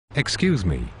Excuse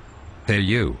me. Hey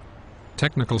you.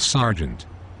 Technical Sergeant.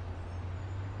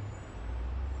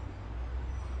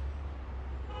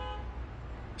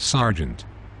 Sergeant.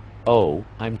 Oh,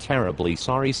 I'm terribly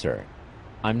sorry, sir.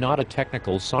 I'm not a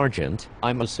technical sergeant,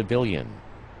 I'm a civilian.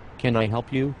 Can I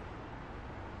help you?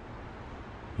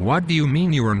 What do you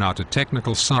mean you are not a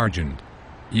technical sergeant?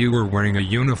 You are wearing a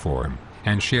uniform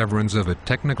and chevrons of a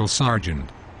technical sergeant.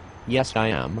 Yes, I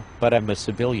am, but I'm a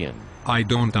civilian. I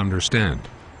don't understand.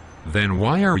 Then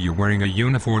why are you wearing a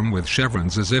uniform with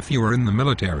chevrons as if you were in the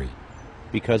military?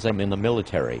 Because I'm in the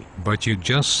military. But you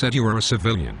just said you were a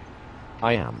civilian.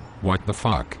 I am. What the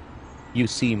fuck? You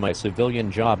see, my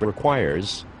civilian job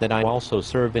requires that I also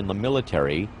serve in the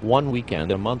military 1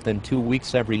 weekend a month and 2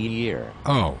 weeks every year.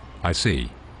 Oh, I see.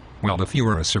 Well, if you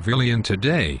are a civilian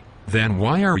today, then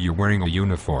why are you wearing a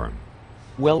uniform?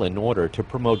 Well, in order to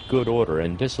promote good order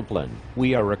and discipline,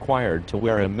 we are required to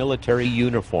wear a military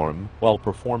uniform while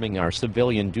performing our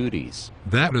civilian duties.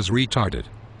 That is retarded.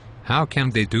 How can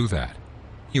they do that?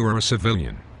 You are a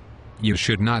civilian. You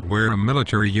should not wear a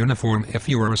military uniform if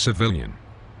you are a civilian.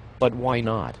 But why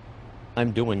not?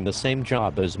 I'm doing the same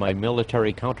job as my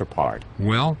military counterpart.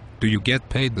 Well, do you get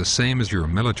paid the same as your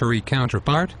military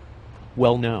counterpart?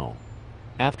 Well, no.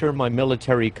 After my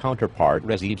military counterpart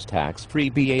receives tax-free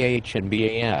BAH and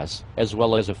BAS, as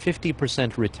well as a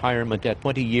 50% retirement at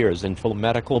 20 years and full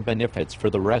medical benefits for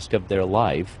the rest of their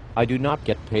life, I do not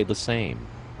get paid the same.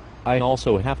 I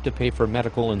also have to pay for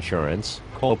medical insurance,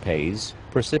 co-pays,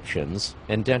 prescriptions,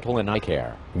 and dental and eye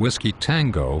care. Whiskey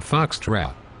Tango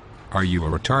Foxtrot. Are you a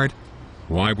retard?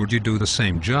 Why would you do the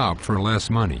same job for less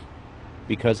money?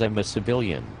 Because I'm a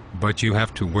civilian. But you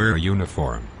have to wear a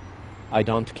uniform. I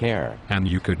don't care. And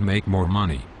you could make more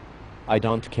money. I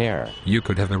don't care. You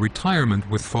could have a retirement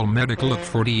with full medical at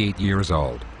 48 years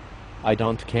old. I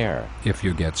don't care. If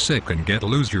you get sick and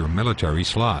lose your military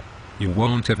slot, you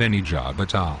won't have any job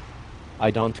at all.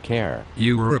 I don't care.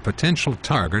 You are a potential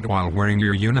target while wearing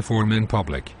your uniform in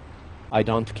public. I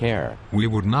don't care. We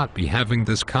would not be having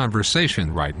this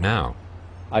conversation right now.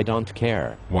 I don't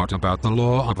care. What about the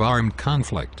law of armed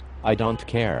conflict? I don't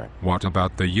care. What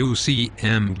about the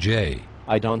UCMJ?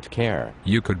 I don't care.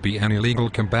 You could be an illegal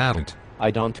combatant.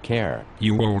 I don't care.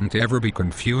 You won't ever be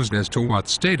confused as to what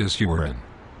status you are in.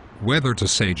 Whether to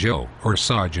say Joe or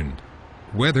Sergeant.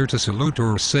 Whether to salute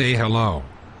or say hello.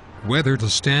 Whether to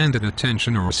stand at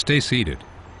attention or stay seated.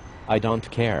 I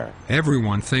don't care.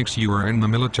 Everyone thinks you are in the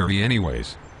military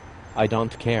anyways. I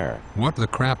don't care. What the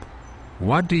crap?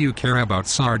 What do you care about,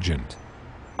 Sergeant?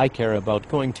 I care about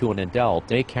going to an adult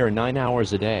daycare 9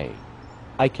 hours a day.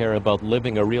 I care about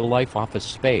living a real-life office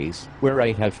space where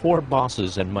I have 4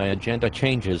 bosses and my agenda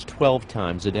changes 12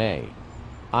 times a day.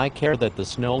 I care that the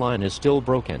snow line is still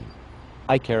broken.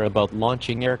 I care about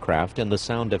launching aircraft and the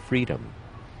sound of freedom.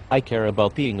 I care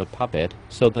about being a puppet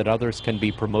so that others can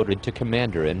be promoted to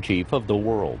commander-in-chief of the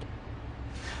world.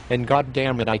 And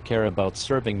goddamn it, I care about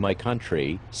serving my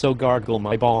country, so gargle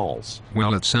my balls.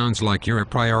 Well, it sounds like your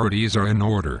priorities are in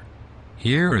order.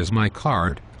 Here is my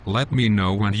card. Let me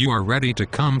know when you are ready to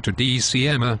come to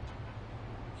DCMA.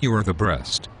 You are the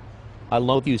best. I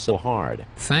love you so hard.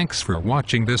 Thanks for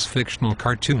watching this fictional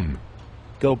cartoon.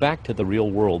 Go back to the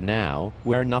real world now,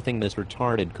 where nothing this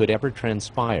retarded could ever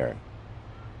transpire.